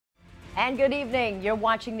And good evening. You're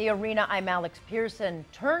watching The Arena. I'm Alex Pearson,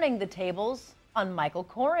 turning the tables on Michael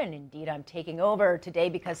Koren. Indeed, I'm taking over today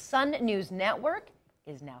because Sun News Network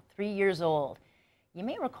is now 3 years old. You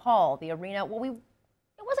may recall The Arena, it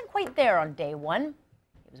wasn't quite there on day one.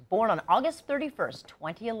 It was born on August 31st,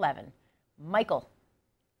 2011. Michael,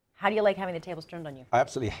 how do you like having the tables turned on you? I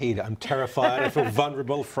absolutely hate it. I'm terrified. I feel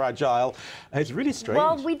vulnerable, fragile. It's really strange.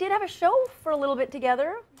 Well, we did have a show for a little bit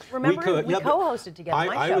together. Remember, we co-hosted together.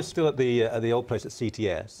 I was still at the old place at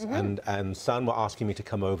CTS, and Sun were asking me to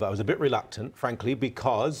come over. I was a bit reluctant, frankly,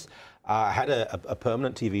 because I had a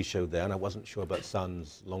permanent TV show there, and I wasn't sure about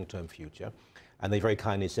Sun's long-term future. And they very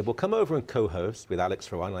kindly said, well, come over and co-host with Alex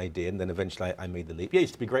for a while, and I did, and then eventually I made the leap. Yeah, it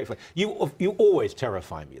used to be great fun. You always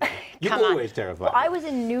terrify me, though. You always terrify me. Well, I was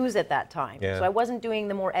in news at that time, so I wasn't doing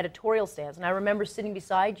the more editorial stance. And I remember sitting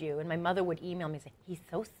beside you, and my mother would email me and say, he's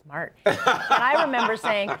so smart. And I remember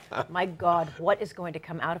saying, my God, what is going to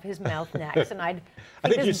come out of his mouth next? And I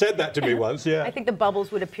think you said that to me once, yeah. I think the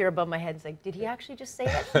bubbles would appear above my head and say, did he actually just say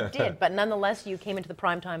that? He did. But nonetheless, you came into the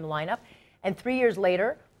primetime lineup, and 3 years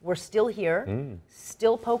later, we're still here,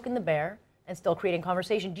 still poking the bear, and still creating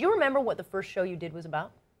conversation. Do you remember what the first show you did was about?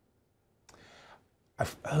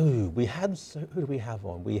 We had, who did we have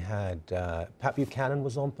on? We had, Pat Buchanan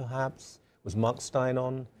was on, perhaps. Was Mark Stein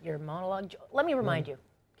on? Your monologue. Let me remind you.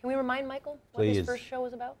 Can we remind Michael what his first show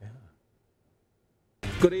was about? Yeah.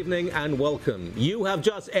 Good evening and welcome. You have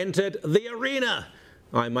just entered The Arena.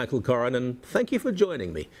 I'm Michael Koren, and thank you for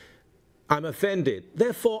joining me. I'm offended,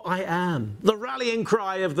 therefore I am. The rallying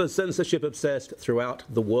cry of the censorship-obsessed throughout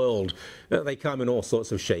the world. They come in all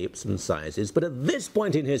sorts of shapes and sizes, but at this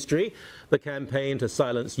point in history, the campaign to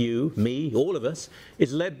silence you, me, all of us,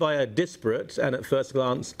 is led by a disparate and at first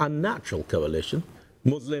glance unnatural coalition.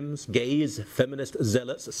 Muslims, gays, feminist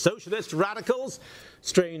zealots, socialist radicals,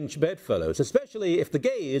 strange bedfellows, especially if the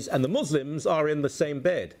gays and the Muslims are in the same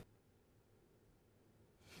bed.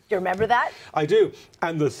 Do you remember that? I do.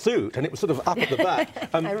 And the suit, and it was sort of up at the back.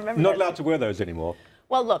 I remember not allowed to wear those anymore.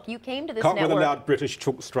 Well, look, you came to this network. Can't wear the loud British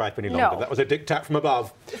chalk stripe any longer. No. That was a diktat from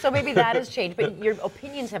above. So maybe that has changed, but your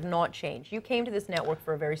opinions have not changed. You came to this network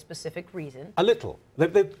for a very specific reason. A little.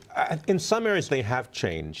 In some areas they have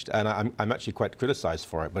changed, and I'm actually quite criticized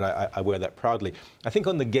for it, but I wear that proudly. I think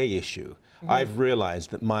on the gay issue, I've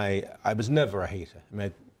realized that I was never a hater. I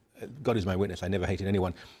mean, God is my witness, I never hated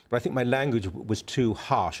anyone. But I think my language was too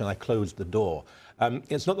harsh and I closed the door.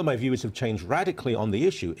 It's not that my views have changed radically on the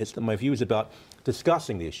issue, it's that my views about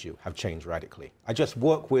discussing the issue have changed radically. I just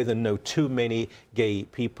work with and know too many gay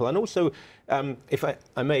people. And also, if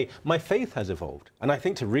I may, my faith has evolved. And I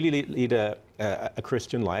think to really lead a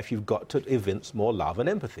Christian life, you've got to evince more love and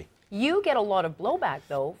empathy. You get a lot of blowback,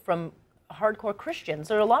 though, from hardcore Christians.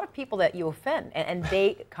 There are a lot of people that you offend, and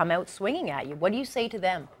they come out swinging at you. What do you say to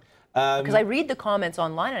them? Because I read the comments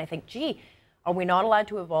online and I think, gee, are we not allowed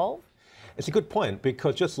to evolve? It's a good point,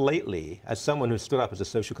 because just lately, as someone who stood up as a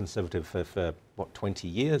social conservative for what, 20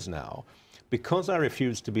 years now, because I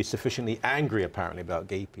refuse to be sufficiently angry, apparently, about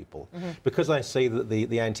gay people, because I say that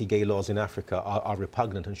the anti-gay laws in Africa are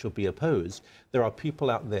repugnant and should be opposed, there are people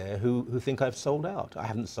out there who think I've sold out. I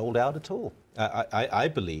haven't sold out at all. I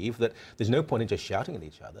believe that there's no point in just shouting at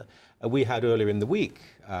each other. We had earlier in the week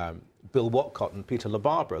Bill Watcott and Peter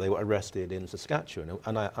LaBarbera. They were arrested in Saskatchewan,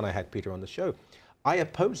 and I had Peter on the show. I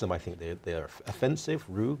oppose them. I think they're offensive,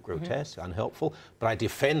 rude, grotesque, unhelpful, but I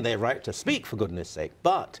defend their right to speak, for goodness sake.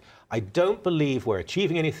 But I don't believe we're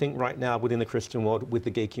achieving anything right now within the Christian world with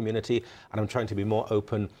the gay community, and I'm trying to be more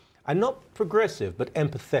open. And not progressive, but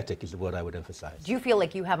empathetic is the word I would emphasize. Do you feel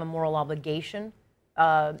like you have a moral obligation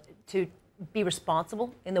to be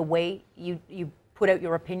responsible in the way you put out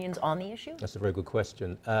your opinions on the issue? That's a very good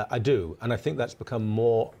question. I do, and I think that's become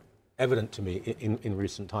more evident to me in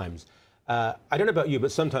recent times. I don't know about you,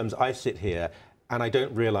 but sometimes I sit here and I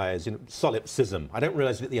don't realize, solipsism, I don't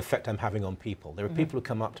realize the effect I'm having on people. There are people who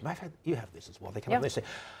come up to me, you have this as well, they come up and they say,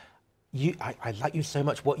 I like you so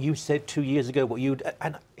much, what you said 2 years ago,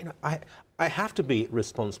 and I have to be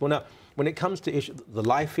responsible. Now, when it comes to the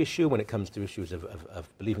life issue, when it comes to issues of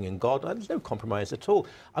believing in God, there's no compromise at all.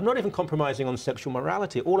 I'm not even compromising on sexual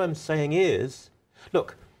morality. All I'm saying is,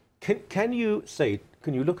 look, can you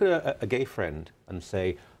look at a gay friend and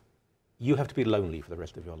say, you have to be lonely for the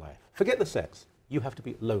rest of your life? Forget the sex. You have to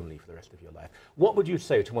be lonely for the rest of your life. What would you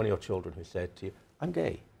say to one of your children who said to you, I'm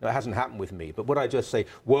gay? Now, it hasn't happened with me, but would I just say,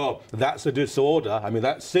 well, that's a disorder, I mean,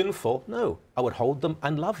 that's sinful? No, I would hold them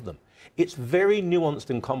and love them. It's very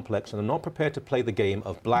nuanced and complex, and I'm not prepared to play the game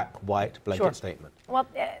of black, white, blanket statement. Well,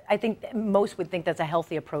 I think most would think that's a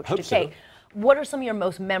healthy approach to take. What are some of your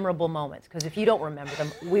most memorable moments? Because if you don't remember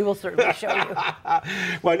them, we will certainly show you.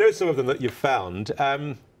 Well, I know some of them that you've found.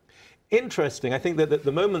 Interesting. I think that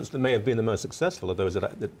the moments that may have been the most successful are those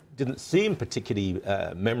that didn't seem particularly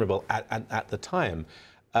memorable at the time.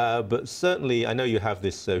 But certainly, I know you have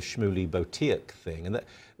this Shmuley Boteach thing, and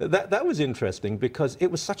that was interesting because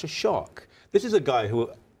it was such a shock. This is a guy who,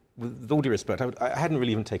 with all due respect, I hadn't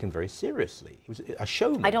really even taken very seriously. He was a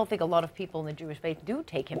showman. I don't think a lot of people in the Jewish faith do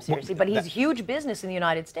take him seriously, but he's huge business in the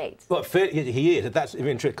United States. Well, he is. That's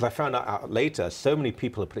interesting, because I found out later, so many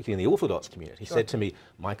people, particularly in the Orthodox community, said to me,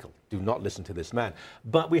 Michael, do not listen to this man.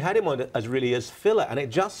 But we had him on as filler, and it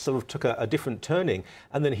just sort of took a different turning.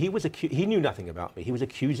 And then he knew nothing about me. He was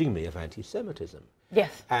accusing me of anti-Semitism.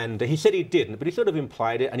 Yes. And he said he didn't, but he sort of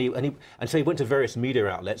implied it, and so he went to various media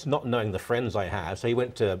outlets, not knowing the friends I have. So he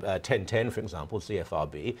went to 1010, for example,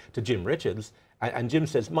 CFRB, to Jim Richards, and Jim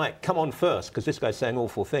says, Mike, come on first, because this guy's saying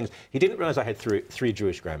awful things. He didn't realize I had three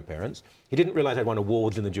Jewish grandparents. He didn't realize I'd won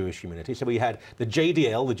awards in the Jewish community. So we had the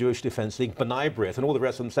JDL, the Jewish Defense League, B'nai B'rith, and all the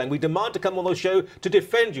rest of them saying, we demand to come on the show to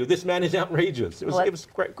defend you. This man is outrageous. It was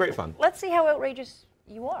great fun. Let's see how outrageous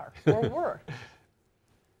you are, or were.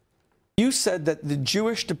 You said that the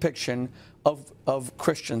Jewish depiction of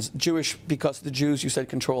Christians, Jewish because the Jews, you said,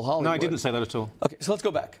 control Hollywood. No, I didn't say that at all. Okay, so let's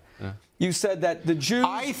go back. Yeah. You said that the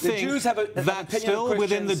Jews, have that still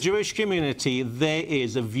within the Jewish community there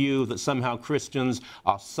is a view that somehow Christians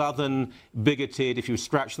are southern, bigoted. If you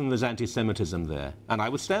scratch them, there's anti-Semitism there, and I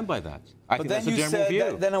would stand by that. I think that's a general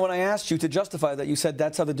view. Then when I asked you to justify that, you said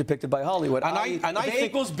that's how they're depicted by Hollywood. And I think A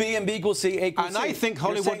equals B and B equals C, A equals C. And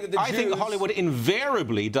I think Hollywood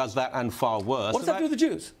invariably does that and far worse. What does that do with the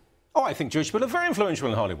Jews? Oh, I think Jewish people are very influential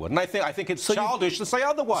in Hollywood, and I think it's childish to say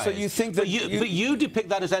otherwise. So you think that but you depict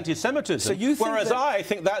that as anti-Semitism, whereas I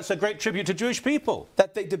think that's a great tribute to Jewish people.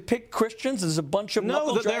 That they depict Christians as a bunch of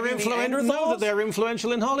that they're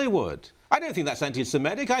influential in Hollywood. I don't think that's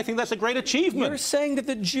anti-Semitic. I think that's a great achievement. You're saying that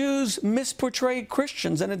the Jews misportrayed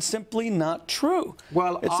Christians, and it's simply not true.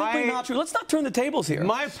 Well, it's simply not true. Let's not turn the tables here.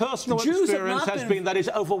 My personal experience has been that is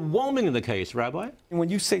overwhelmingly the case, Rabbi. And when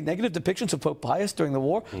you say negative depictions of Pope Pius during the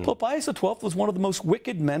war, Pope Pius XII was one of the most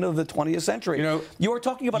wicked men of the 20th century. You are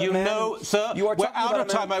talking about a man... Sir, we're out of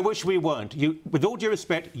time. I wish we weren't. With all due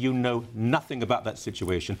respect, you know nothing about that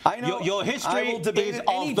situation. I know. Your history is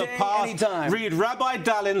of the past. Anytime. Read Rabbi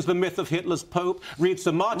Dallin's The Myth of Hitler's Pope. Read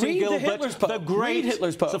Sir Martin Gilbert, the great.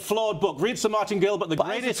 It's a flawed book. Read Sir Martin Gilbert, the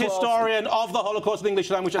greatest historian of the Holocaust in the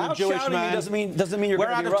English language and a Jewish man. Doesn't mean you're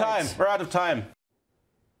going to be right. We're out of time.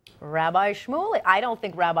 Rabbi Shmuley. I don't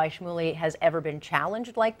think Rabbi Shmuley has ever been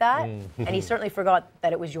challenged like that, and he certainly forgot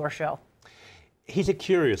that it was your show. He's a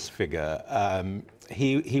curious figure.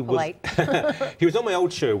 He was he was on my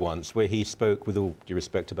old show once where he spoke, with all due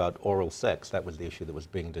respect, about oral sex. That was the issue that was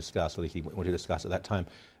being discussed, or he wanted to discuss at that time,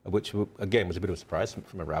 which again was a bit of a surprise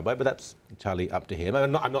from a rabbi, but that's entirely up to him.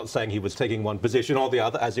 I'm not saying he was taking one position or the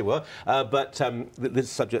other, as it were, but this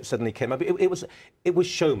subject suddenly came up. It was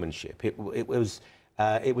showmanship. It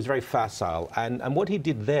was very facile, and what he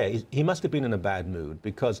did there, he must have been in a bad mood,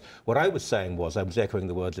 because what I was saying was, I was echoing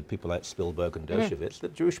the words of people like Spielberg and Dershowitz,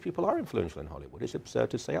 that Jewish people are influential in Hollywood. It's absurd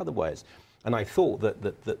to say otherwise. And I thought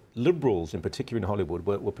that liberals, in particular in Hollywood,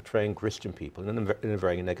 were portraying Christian people in a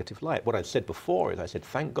very negative light. What I've said before is, I said,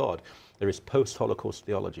 thank God there is post-Holocaust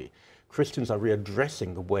theology. Christians are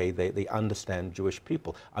readdressing the way they understand Jewish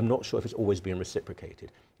people. I'm not sure if it's always been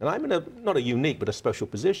reciprocated. And I'm in not a unique, but a special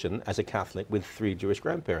position as a Catholic with 3 Jewish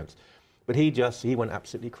grandparents. But he went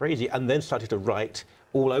absolutely crazy and then started to write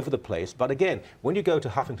all over the place. But again, when you go to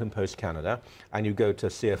Huffington Post Canada and you go to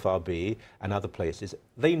CFRB and other places,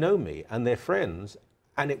 they know me and they're friends.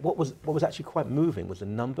 And what was actually quite moving was the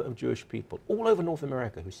number of Jewish people all over North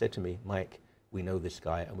America who said to me, Mike, we know this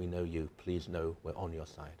guy and we know you. Please know we're on your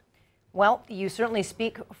side. Well, you certainly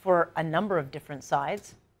speak for a number of different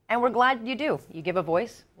sides, and we're glad you do. You give a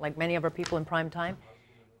voice, like many of our people in prime time,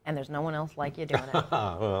 and there's no one else like you doing it.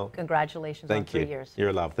 Well, congratulations on 3 years. You're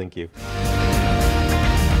a love. Thank you.